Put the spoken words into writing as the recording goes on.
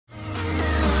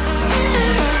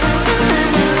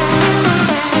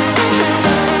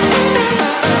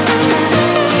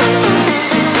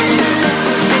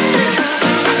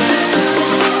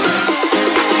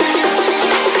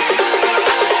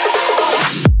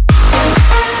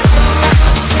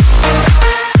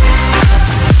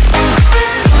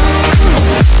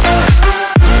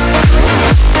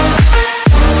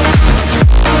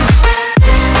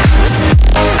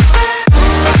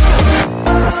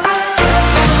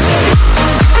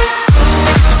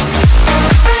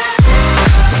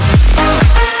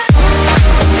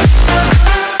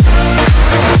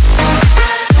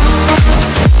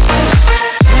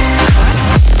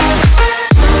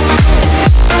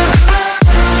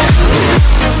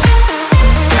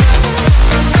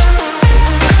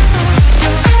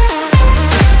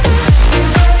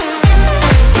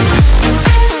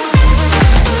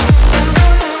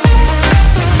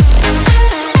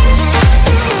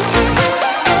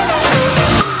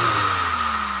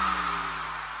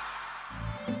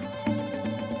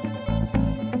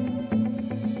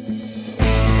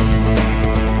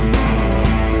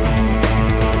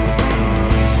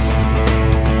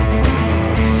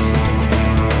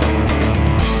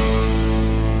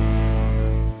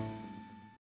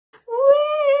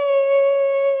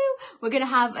We're going to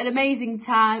have an amazing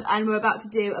time, and we're about to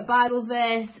do a Bible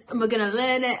verse, and we're going to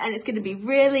learn it, and it's going to be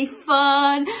really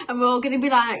fun, and we're all going to be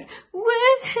like,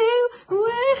 woohoo,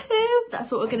 woohoo.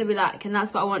 That's what we're going to be like, and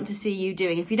that's what I want to see you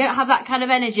doing. If you don't have that kind of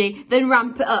energy, then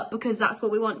ramp it up, because that's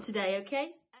what we want today,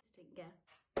 okay?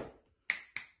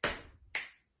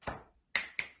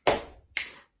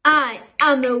 I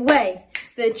am the way,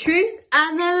 the truth,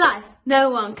 and the life. No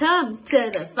one comes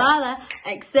to the Father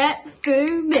except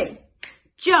through me.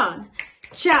 John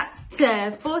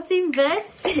chapter 14 verse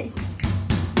 6.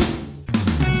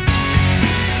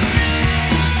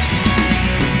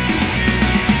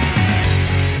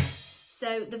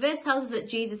 So the verse tells us that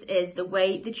Jesus is the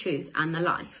way, the truth, and the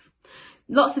life.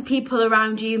 Lots of people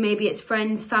around you, maybe it's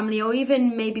friends, family, or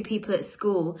even maybe people at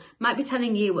school, might be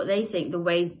telling you what they think the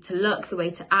way to look, the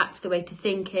way to act, the way to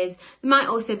think is. They might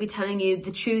also be telling you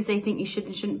the truths they think you should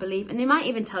and shouldn't believe, and they might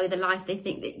even tell you the life they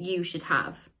think that you should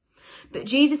have. But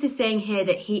Jesus is saying here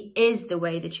that he is the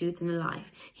way, the truth, and the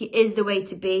life. He is the way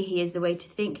to be, he is the way to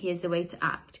think, he is the way to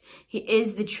act. He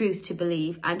is the truth to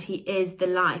believe, and he is the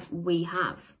life we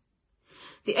have.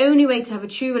 The only way to have a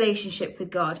true relationship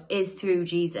with God is through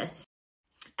Jesus.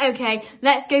 Okay,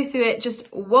 let's go through it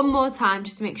just one more time,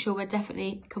 just to make sure we're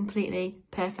definitely completely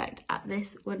perfect at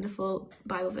this wonderful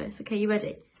Bible verse. Okay, you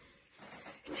ready?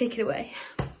 Take it away.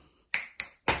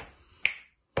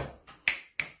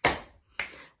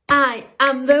 I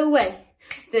am the way,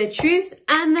 the truth,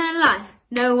 and the life.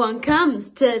 No one comes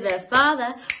to the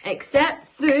Father except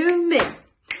through me.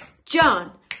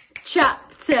 John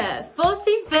chapter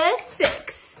 14 verse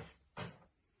 6.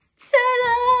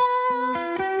 Ta-da!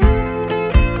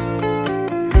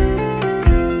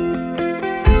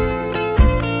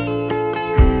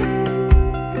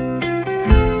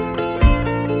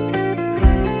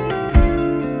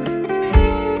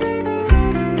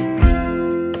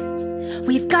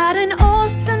 We've got an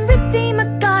awesome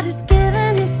Redeemer, God has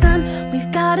given his Son.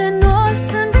 We've got an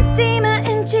awesome Redeemer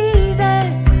in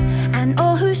Jesus, and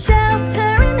all who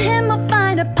shelter in him will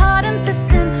find a pardon for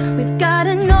sin. We've got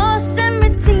an awesome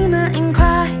Redeemer in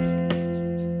Christ.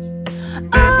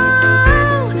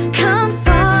 Oh, come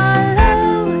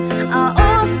follow our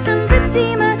awesome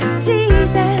Redeemer,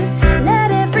 Jesus.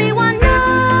 Let everyone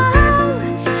know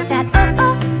that,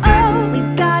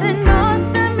 we've got an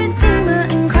awesome Redeemer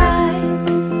in Christ.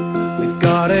 We've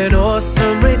got an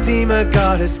awesome Redeemer,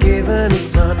 God has given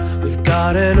his Son. We've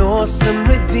got an awesome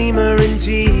Redeemer in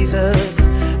Jesus,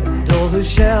 and all who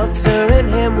shelter in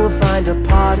him will find a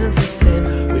pardon for sin.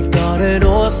 We've got an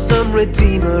awesome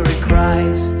Redeemer in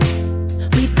Christ.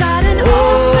 We've got an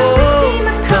awesome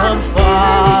Redeemer, come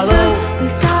follow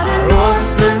our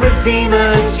awesome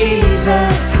Redeemer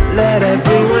Jesus. Let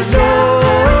everyone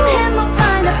know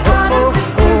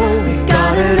we've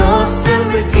got an awesome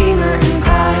Redeemer in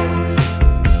Christ.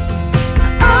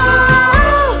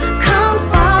 Oh, come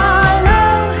follow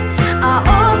our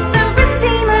awesome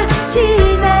Redeemer,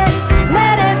 Jesus.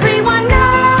 Let everyone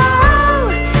know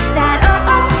that,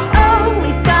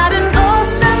 we've got an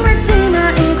awesome Redeemer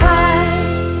in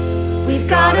Christ. We've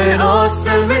got an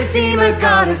awesome Redeemer,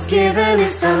 God has given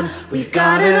his Son. We've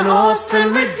got an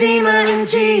awesome Redeemer in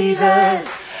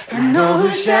Jesus, and all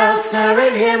who shelter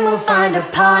in him will find a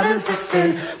pardon for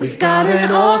sin. We've got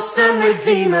an awesome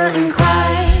Redeemer in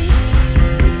Christ.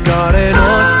 We've got an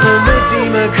awesome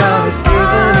Redeemer, God has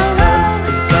given his Son.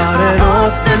 We've got an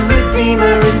awesome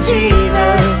Redeemer in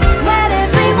Jesus, Let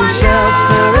everyone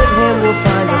shelter in him will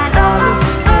find a pardon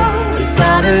for sin. We've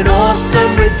got an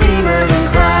awesome Redeemer in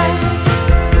Christ.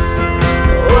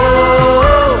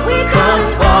 Oh, we come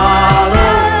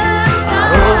follow our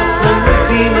awesome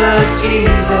Redeemer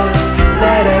Jesus.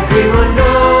 Let everyone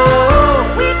know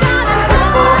we've got an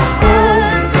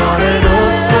we've got an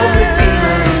awesome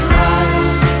Redeemer in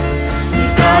Christ.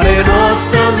 We've got an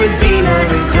awesome Redeemer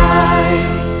in Christ.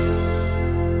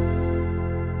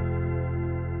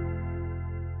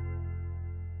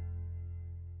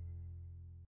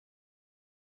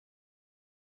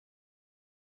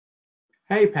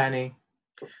 Hey Penny.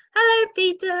 Hello,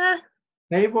 Peter.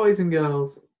 Hey boys and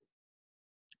girls.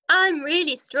 I'm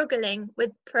really struggling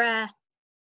with prayer.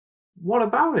 What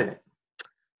about it?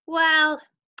 Well,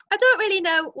 I don't really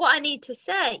know what I need to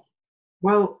say.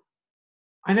 Well,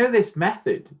 I know this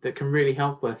method that can really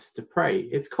help us to pray.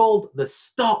 It's called the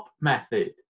stop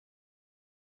method.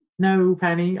 No,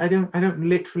 Penny, I don't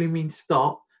literally mean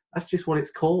stop. That's just what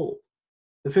it's called.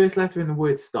 The first letter in the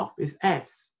word stop is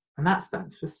S, and that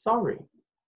stands for sorry.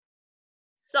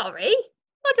 Sorry?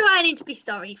 What do I need to be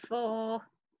sorry for?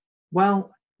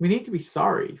 Well, we need to be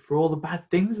sorry for all the bad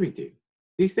things we do.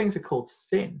 These things are called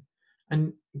sin,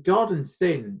 and God and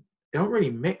sin don't really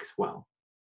mix well.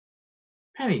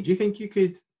 Penny, do you think you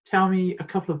could tell me a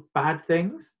couple of bad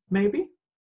things, maybe?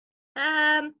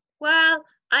 Well,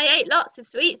 I ate lots of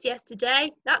sweets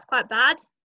yesterday. That's quite bad.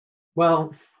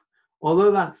 Well,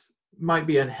 although that's might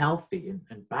be unhealthy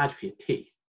and bad for your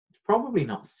teeth, it's probably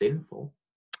not sinful.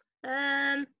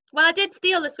 Well, I did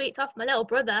steal the sweets off my little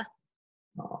brother.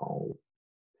 Oh,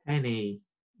 Penny,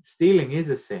 stealing is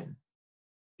a sin.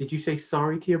 Did you say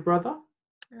sorry to your brother?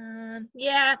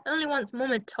 Yeah, only once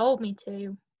Mum had told me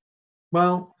to.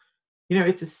 Well,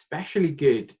 it's especially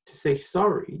good to say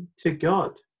sorry to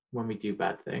God when we do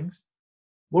bad things.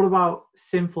 What about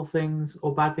sinful things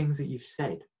or bad things that you've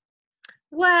said?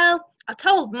 Well, I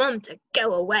told Mum to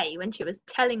go away when she was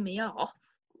telling me off.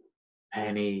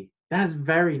 Penny, that's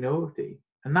very naughty.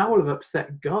 And that will have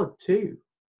upset God too.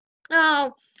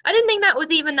 Oh, I didn't think that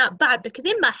was even that bad because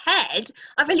in my head,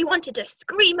 I really wanted to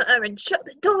scream at her and shut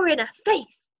the door in her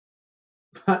face.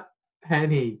 But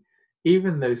Penny,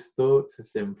 even those thoughts are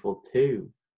sinful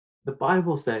too. The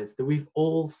Bible says that we've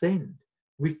all sinned.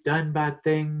 We've done bad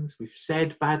things, we've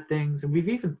said bad things, and we've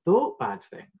even thought bad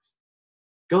things.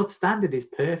 God's standard is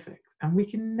perfect, and we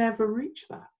can never reach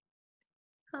that.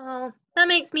 Oh, that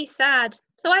makes me sad.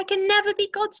 So I can never be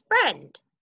God's friend.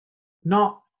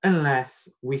 Not unless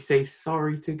we say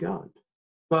sorry to God.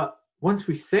 But once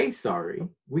we say sorry,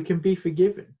 we can be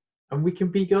forgiven, and we can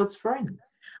be God's friends.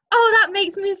 Oh, that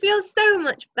makes me feel so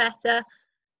much better.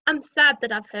 I'm sad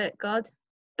that I've hurt God,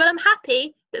 but I'm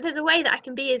happy that there's a way that I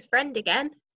can be his friend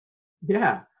again.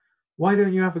 Yeah. Why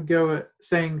don't you have a go at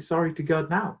saying sorry to God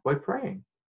now by praying?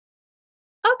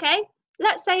 Okay,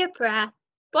 let's say a prayer.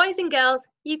 Boys and girls,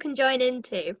 you can join in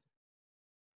too.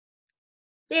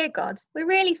 Dear God, we're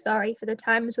really sorry for the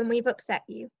times when we've upset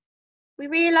you. We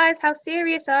realise how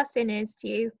serious our sin is to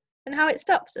you and how it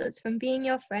stops us from being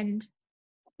your friend.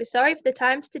 We're sorry for the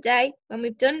times today when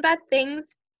we've done bad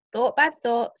things, thought bad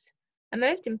thoughts, and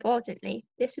most importantly,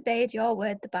 disobeyed your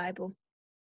word, the Bible.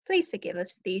 Please forgive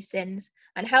us for these sins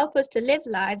and help us to live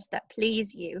lives that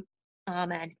please you.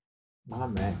 Amen.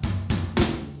 Amen.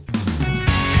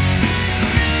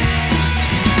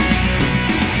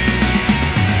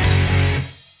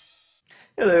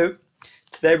 Hello,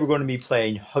 today we're going to be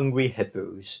playing Hungry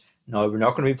Hippos. Now we're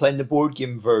not going to be playing the board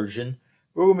game version,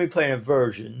 we're going to be playing a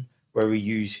version where we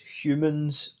use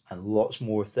humans and lots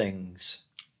more things.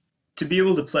 To be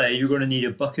able to play, you're going to need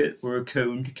a bucket or a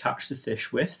cone to catch the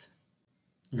fish with.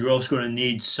 You're also going to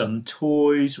need some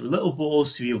toys or little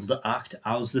balls to be able to act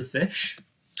as the fish.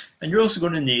 And you're also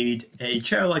going to need a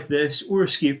chair like this or a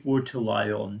skateboard to lie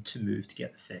on to move to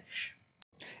get the fish.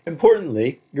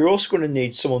 Importantly, you're also going to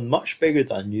need someone much bigger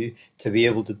than you to be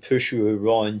able to push you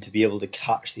around to be able to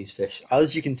catch these fish,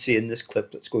 as you can see in this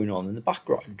clip that's going on in the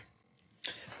background.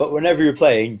 But whenever you're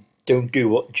playing, don't do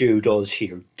what Joe does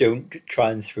here. Don't try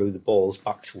and throw the balls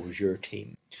back towards your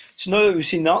team. So now that we've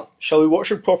seen that, shall we watch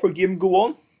a proper game go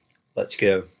on? Let's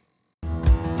go.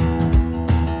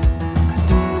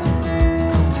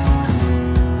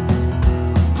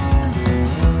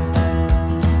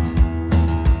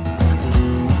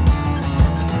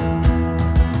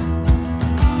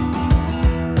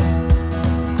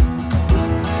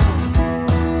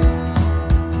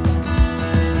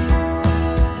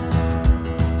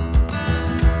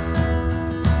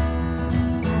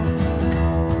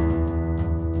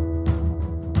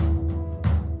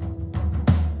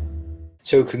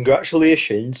 So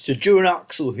congratulations to Joe and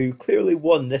Axel, who clearly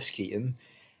won this game,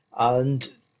 and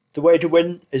the way to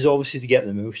win is obviously to get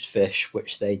the most fish,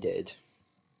 which they did.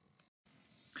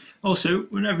 Also,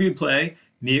 whenever you play,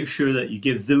 make sure that you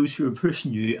give those who are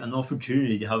pushing you an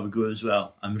opportunity to have a go as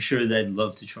well. I'm sure they'd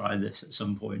love to try this at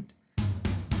some point.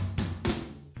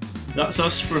 That's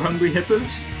us for Hungry Hippos,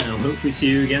 and I'll hopefully see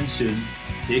you again soon.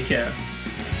 Take care.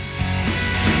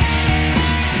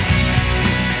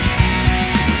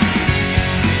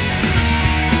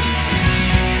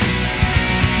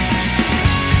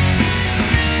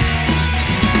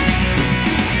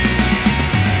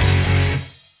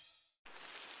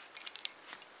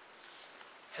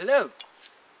 Hello,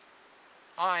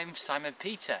 I'm Simon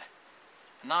Peter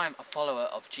and I'm a follower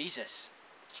of Jesus.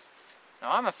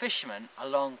 Now I'm a fisherman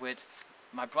along with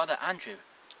my brother Andrew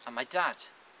and my dad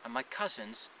and my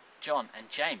cousins John and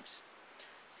James.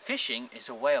 Fishing is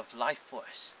a way of life for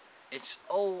us. It's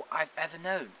all I've ever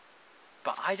known.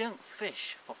 But I don't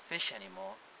fish for fish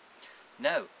anymore.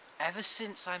 No, ever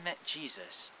since I met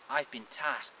Jesus, I've been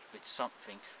tasked with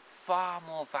something far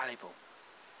more valuable.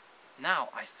 Now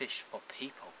I fish for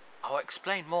people. I'll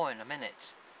explain more in a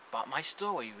minute, but my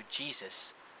story with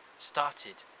Jesus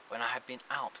started when I had been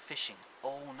out fishing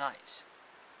all night,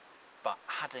 but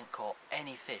hadn't caught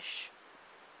any fish.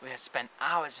 We had spent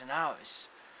hours and hours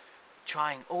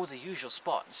trying all the usual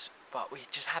spots, but we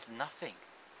just had nothing.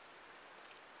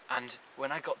 And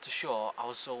when I got to shore, I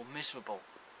was all miserable,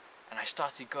 and I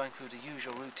started going through the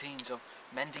usual routines of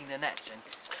mending the nets and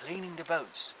cleaning the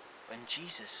boats when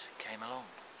Jesus came along.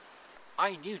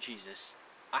 I knew Jesus.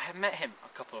 I had met him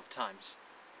a couple of times,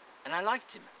 and I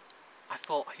liked him. I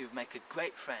thought he would make a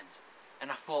great friend, and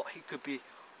I thought he could be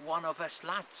one of us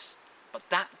lads. But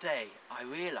that day I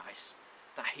realised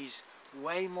that he's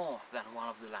way more than one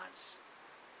of the lads.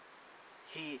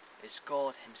 He is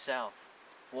God himself,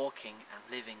 walking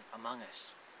and living among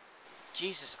us.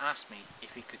 Jesus asked me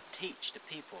if he could teach the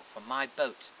people from my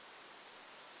boat,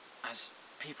 as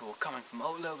people were coming from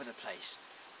all over the place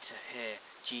to hear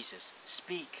Jesus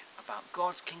speak about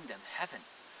God's kingdom, heaven.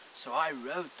 So I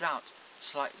rowed out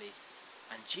slightly,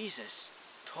 and Jesus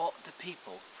taught the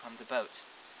people from the boat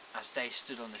as they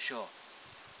stood on the shore.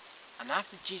 And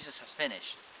after Jesus has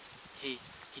finished, he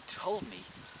told me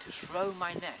to throw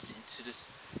my net into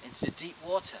the deep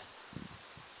water.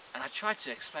 And I tried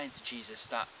to explain to Jesus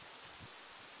that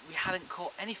we hadn't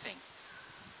caught anything,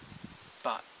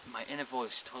 but my inner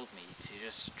voice told me to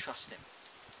just trust him.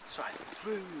 So I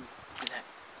threw the net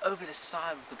over the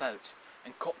side of the boat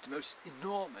and caught the most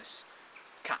enormous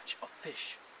catch of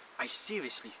fish. I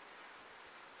seriously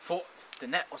thought the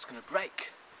net was going to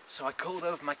break. So I called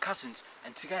over my cousins,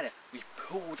 and together we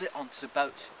pulled it onto the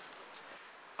boat.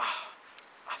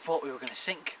 I thought we were going to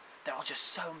sink. There were just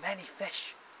so many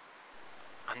fish.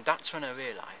 And that's when I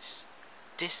realised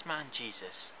this man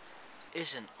Jesus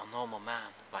isn't a normal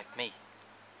man like me.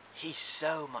 He's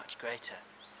so much greater.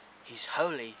 He's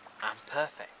holy and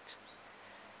perfect.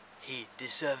 He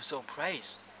deserves all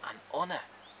praise and honour.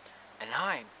 And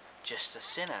I'm just a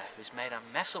sinner who's made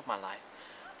a mess of my life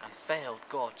and failed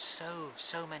God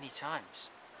so many times.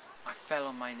 I fell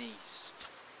on my knees.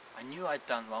 I knew I'd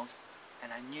done wrong,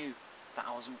 and I knew that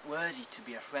I wasn't worthy to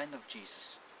be a friend of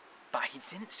Jesus. But he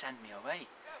didn't send me away.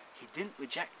 He didn't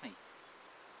reject me.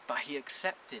 But he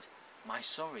accepted my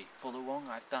sorry for the wrong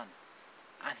I've done.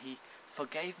 And he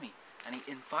forgave me, and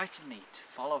he invited me to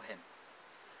follow him.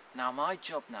 Now my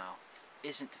job now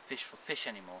isn't to fish for fish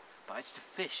anymore, but it's to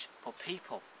fish for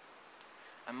people.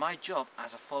 And my job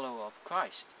as a follower of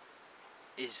Christ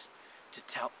is to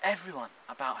tell everyone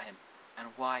about him and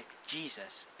why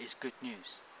Jesus is good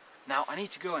news. Now I need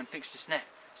to go and fix this net.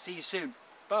 See you soon.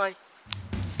 Bye.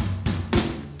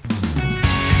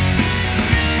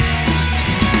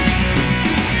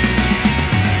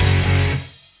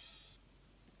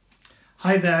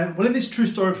 Hi there. Well, in this true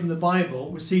story from the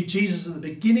Bible, we see Jesus at the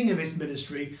beginning of his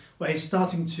ministry, where he's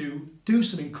starting to do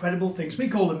some incredible things. We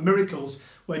call them miracles,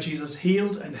 where Jesus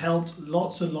healed and helped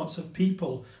lots and lots of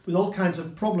people with all kinds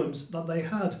of problems that they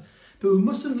had. But we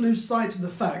mustn't lose sight of the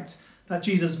fact that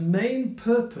Jesus' main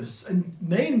purpose and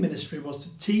main ministry was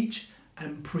to teach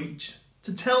and preach,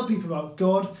 to tell people about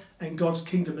God and God's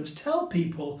kingdom, and to tell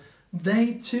people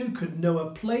they too could know a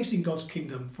place in God's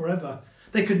kingdom forever.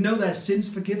 They could know their sins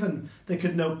forgiven. They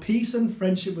could know peace and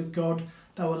friendship with God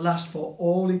that will last for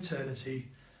all eternity.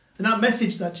 And that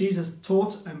message that Jesus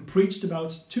taught and preached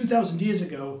about 2,000 years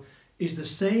ago is the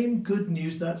same good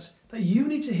news that you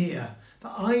need to hear,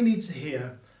 that I need to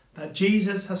hear, that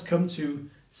Jesus has come to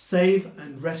save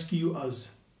and rescue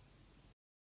us.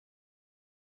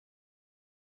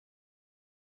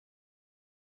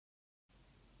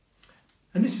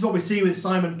 And this is what we see with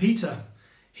Simon Peter.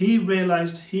 He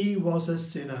realised he was a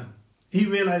sinner. He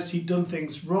realised he'd done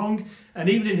things wrong, and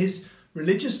even in his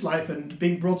religious life and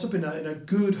being brought up in a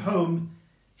good home,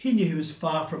 he knew he was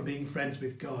far from being friends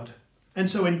with God. And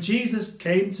so when Jesus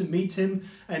came to meet him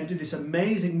and did this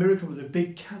amazing miracle with a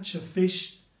big catch of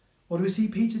fish, what do we see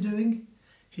Peter doing?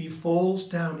 He falls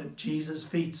down at Jesus'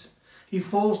 feet. He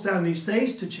falls down and he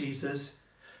says to Jesus,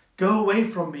 "Go away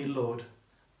from me, Lord.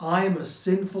 I am a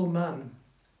sinful man."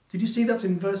 Did you see that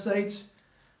in verse 8?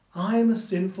 I am a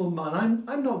sinful man.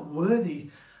 I'm not worthy.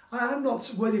 I'm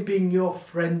not worthy of being your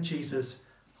friend, Jesus.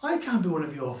 I can't be one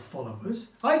of your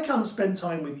followers. I can't spend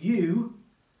time with you.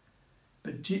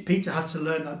 But Peter had to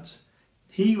learn that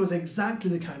he was exactly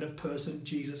the kind of person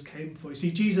Jesus came for. You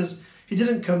see, Jesus, he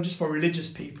didn't come just for religious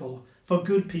people, for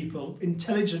good people,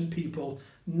 intelligent people,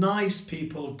 nice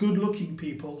people, good-looking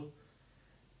people.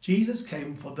 Jesus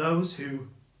came for those who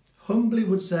humbly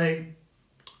would say,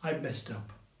 I've messed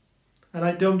up. And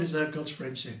I don't deserve God's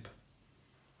friendship.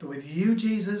 But with you,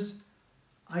 Jesus,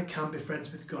 I can be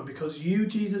friends with God, because you,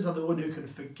 Jesus, are the one who can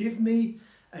forgive me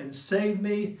and save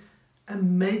me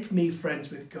and make me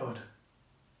friends with God.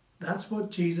 That's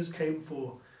what Jesus came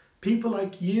for. People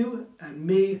like you and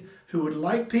me who would,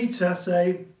 like Peter,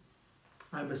 say,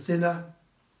 I'm a sinner,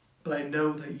 but I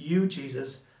know that you,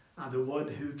 Jesus, and the one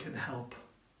who can help.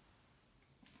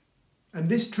 And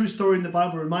this true story in the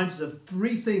Bible reminds us of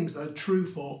three things that are true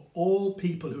for all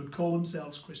people who would call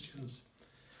themselves Christians.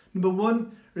 Number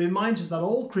one, it reminds us that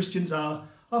all Christians are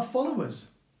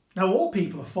followers. Now, all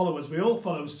people are followers. We all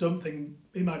follow something.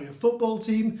 It might be a football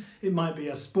team. It might be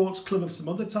a sports club of some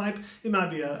other type. It might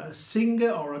be a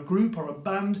singer or a group or a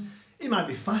band. It might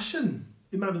be fashion.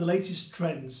 It might be the latest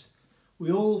trends.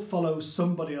 We all follow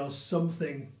somebody or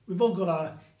something. We've all got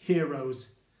our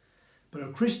heroes. But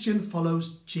a Christian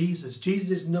follows Jesus. Jesus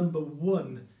is number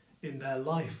one in their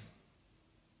life.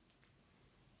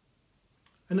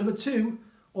 And number two,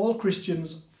 all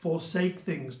Christians forsake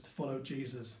things to follow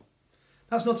Jesus.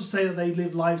 That's not to say that they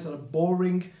live lives that are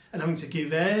boring and having to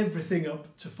give everything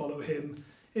up to follow him.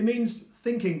 It means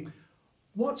thinking,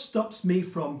 what stops me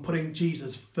from putting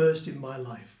Jesus first in my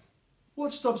life?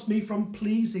 What stops me from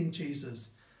pleasing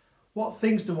Jesus? What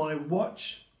things do I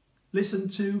watch, listen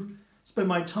to, spend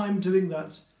my time doing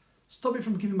that stop me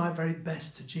from giving my very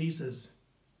best to Jesus?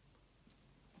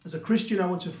 As a Christian, I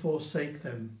want to forsake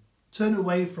them, turn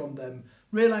away from them,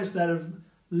 realise they're of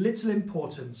little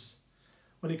importance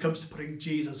when it comes to putting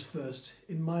Jesus first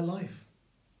in my life.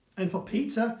 And for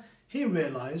Peter, he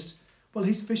realised, well,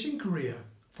 his fishing career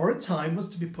for a time was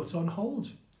to be put on hold.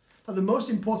 That the most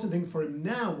important thing for him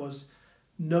now was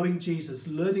knowing Jesus,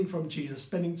 learning from Jesus,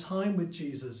 spending time with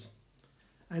Jesus.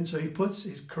 And so he puts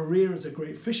his career as a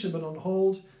great fisherman on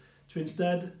hold to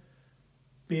instead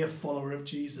be a follower of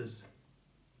Jesus.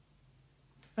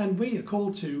 And we are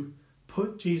called to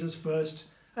put Jesus first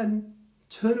and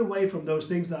turn away from those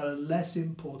things that are less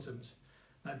important,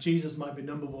 that Jesus might be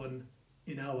number one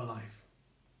in our life.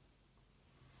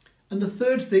 And the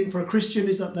third thing for a Christian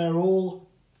is that they're all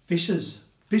fishers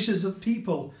of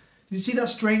people. Did you see that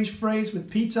strange phrase with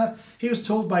Peter? He was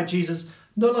told by Jesus,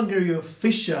 no longer are you a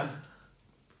fisher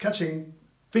catching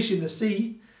fish in the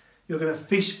sea, you're going to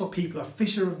fish for people, a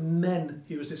fisher of men,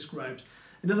 he was described.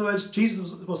 In other words,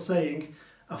 Jesus was saying,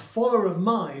 a follower of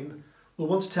mine will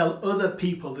want to tell other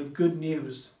people the good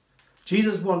news.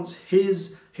 Jesus wants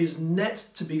his net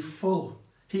to be full.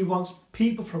 He wants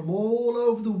people from all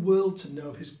over the world to know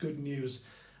of his good news.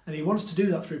 And he wants to do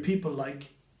that through people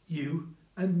like you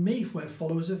and me, if we're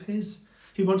followers of his.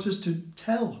 He wants us to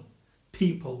tell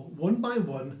people one by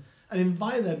one and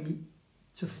invite them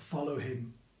to follow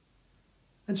him.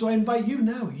 And so I invite you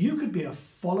now. You could be a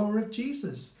follower of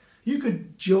Jesus. You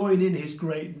could join in his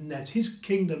great net, his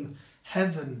kingdom,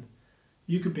 heaven.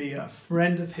 You could be a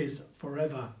friend of his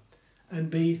forever and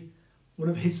be one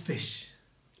of his fish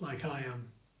like I am.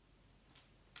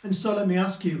 And so let me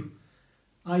ask you,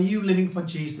 are you living for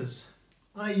Jesus?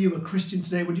 Are you a Christian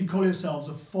today? Would you call yourselves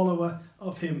a follower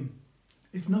of him?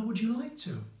 If not, would you like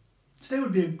to? Today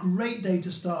would be a great day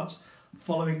to start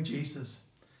following Jesus.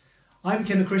 I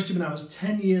became a Christian when I was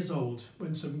 10 years old,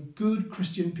 when some good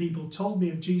Christian people told me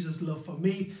of Jesus' love for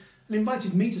me and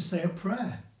invited me to say a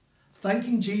prayer,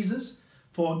 thanking Jesus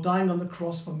for dying on the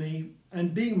cross for me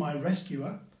and being my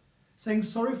rescuer, saying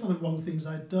sorry for the wrong things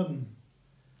I'd done,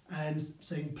 and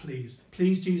saying, please,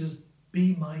 Jesus,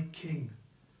 be my King.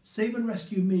 Save and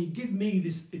rescue me. Give me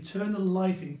this eternal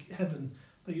life in heaven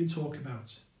that you talk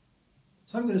about.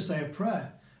 So I'm going to say a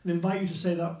prayer and invite you to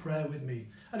say that prayer with me.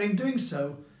 And in doing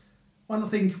so, why not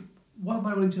think, what am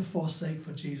I willing to forsake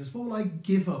for Jesus? What will I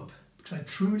give up? Because I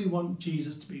truly want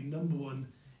Jesus to be number one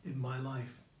in my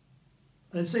life.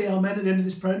 And then say amen at the end of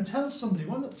this prayer and tell somebody.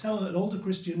 Why not tell an older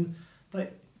Christian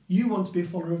that you want to be a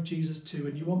follower of Jesus too,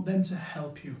 and you want them to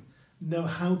help you know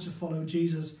how to follow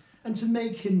Jesus and to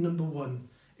make him number one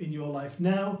in your life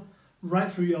now, right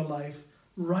through your life,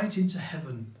 right into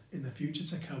heaven in the future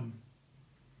to come.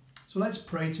 So let's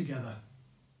pray together.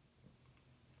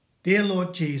 Dear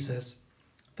Lord Jesus,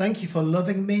 thank you for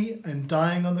loving me and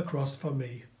dying on the cross for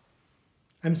me.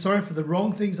 I'm sorry for the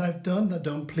wrong things I've done that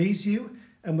don't please you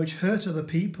and which hurt other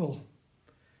people.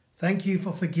 Thank you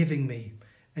for forgiving me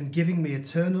and giving me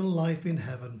eternal life in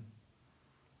heaven.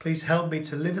 Please help me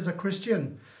to live as a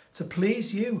Christian, to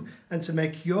please you and to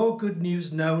make your good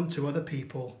news known to other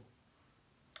people.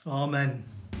 Amen.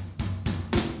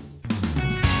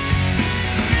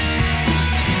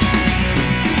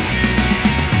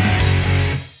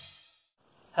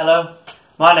 Hello,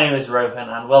 my name is Rohan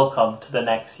and welcome to the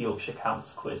next Yorkshire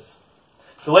Counts quiz.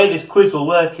 The way this quiz will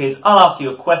work is I'll ask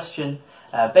you a question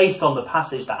based on the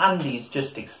passage that Andy's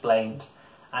just explained,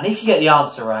 and if you get the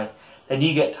answer right, then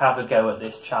you get to have a go at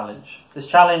this challenge. This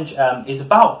challenge is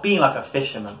about being like a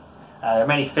fisherman. There are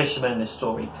many fishermen in this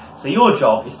story, so your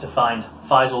job is to find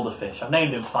Faisal the fish. I've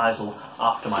named him Faisal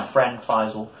after my friend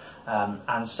Faisal,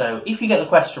 and so if you get the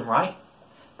question right,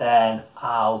 then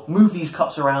I'll move these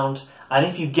cups around, and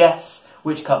if you guess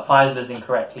which cup Faisal is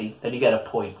incorrectly, then you get a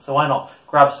point. So why not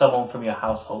grab someone from your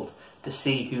household to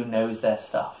see who knows their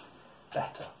stuff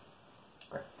better.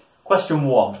 Great. Question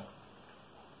 1.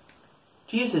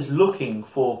 Jesus is looking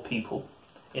for people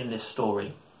in this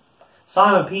story.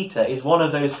 Simon Peter is one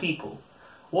of those people.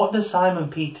 What does Simon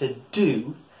Peter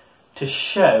do to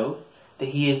show that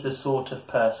he is the sort of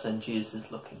person Jesus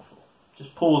is looking for?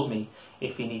 Just pause me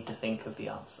if you need to think of the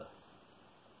answer.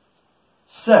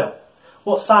 So,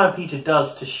 what Simon Peter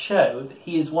does to show that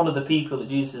he is one of the people that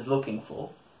Jesus is looking for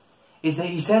is that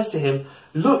he says to him,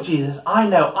 "Look, Jesus, I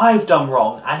know I've done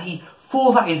wrong," and he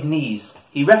falls at his knees.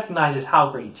 He recognises how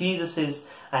great Jesus is,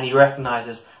 and he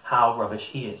recognises how rubbish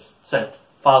he is. So,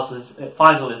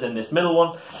 Faisal is in this middle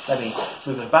one. Let me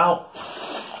move it about.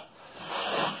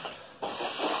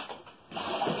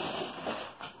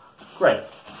 Great.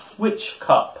 Which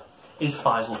cup is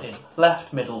Faisal in?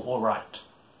 Left, middle, or right?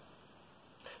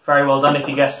 Very well done if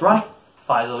you guessed right.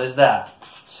 Faisal is there.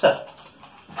 So,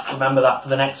 remember that for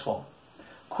the next one.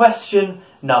 Question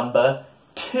number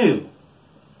 2.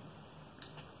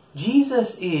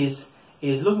 Jesus is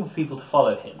looking for people to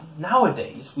follow him.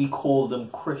 Nowadays, we call them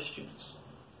Christians.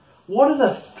 What are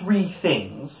the 3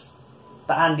 things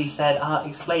that Andy said?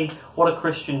 Explain what a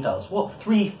Christian does. What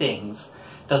 3 things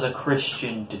does a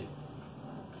Christian do?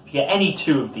 If you get any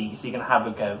 2 of these, you're going to have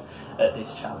a go at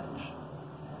this challenge.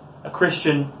 A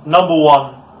Christian, number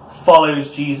 1, follows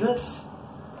Jesus.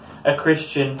 A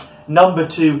Christian, number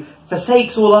 2,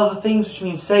 forsakes all other things, which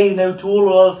means say no to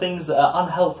all other things that are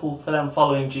unhelpful for them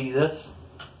following Jesus.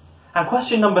 And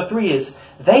question number 3 is,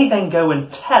 they then go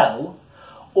and tell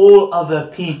all other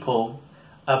people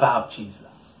about Jesus.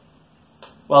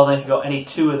 Well then, if you've got any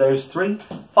 2 of those 3,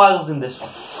 Faisal's in this one.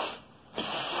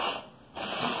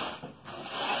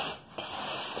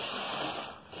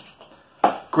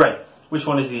 Great. Which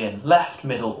one is he in? Left,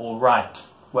 middle, or right?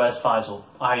 Where's Faisal?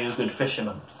 Are you a good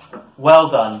fisherman? Well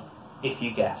done if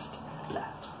you guessed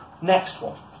left. Next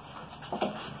one.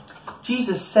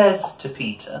 Jesus says to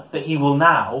Peter that he will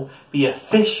now be a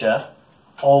fisher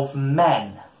of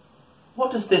men.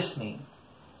 What does this mean?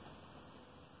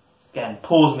 Again,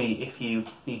 pause me if you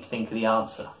need to think of the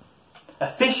answer. A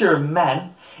fisher of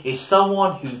men is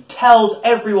someone who tells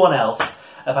everyone else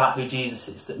about who Jesus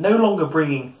is. That no longer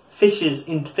bringing fish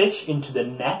into the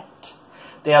net,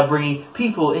 they are bringing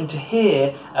people in to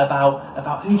hear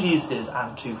about who Jesus is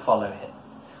and to follow him.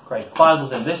 Great.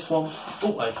 Faisal's in this one.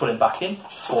 Oh, I put him back in.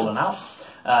 Just fallen out.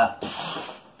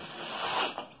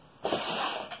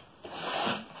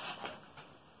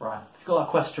 Right. If you got that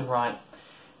question right,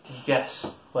 can you guess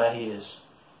where he is?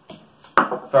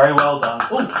 Very well done.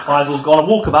 Oh, Faisal's gone a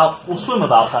walkabout, or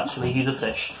swimabouts actually. He's a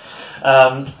fish.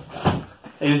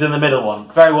 He was in the middle one.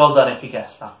 Very well done if you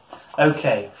guessed that.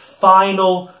 Okay,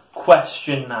 final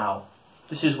question now.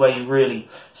 This is where you really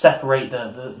separate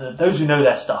those who know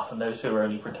their stuff and those who are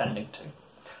only pretending to.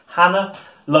 Hannah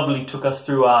lovely took us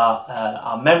through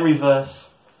our memory verse.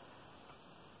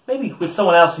 Maybe with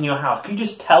someone else in your house, can you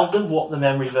just tell them what the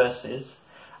memory verse is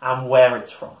and where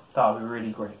it's from? That would be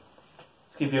really great.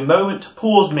 Let's give you a moment to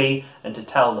pause me and to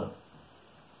tell them.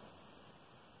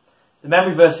 The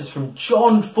memory verse is from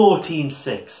John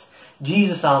 14:6.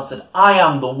 Jesus answered, "I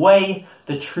am the way,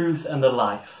 the truth, and the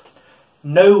life.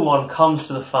 No one comes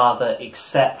to the Father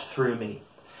except through me."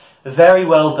 Very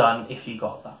well done if you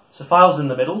got that. So Faisal's in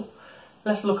the middle.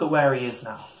 Let's look at where he is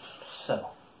now. So,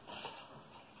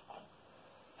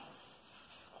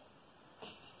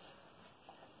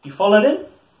 you followed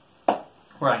him?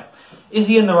 Right. Is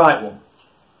he in the right one?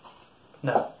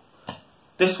 No.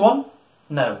 This one?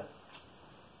 No.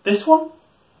 This one?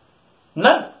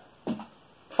 No.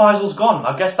 Faisal's gone.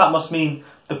 I guess that must mean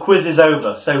the quiz is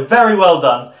over. So very well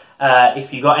done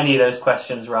if you got any of those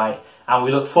questions right. And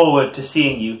we look forward to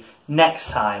seeing you next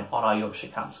time on our Yorkshire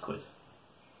Camps quiz.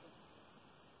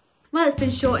 Well, it's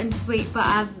been short and sweet, but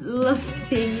I've loved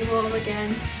seeing you all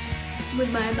again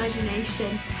with my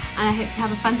imagination. And I hope you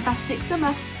have a fantastic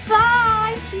summer.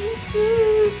 Bye! See you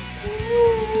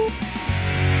soon!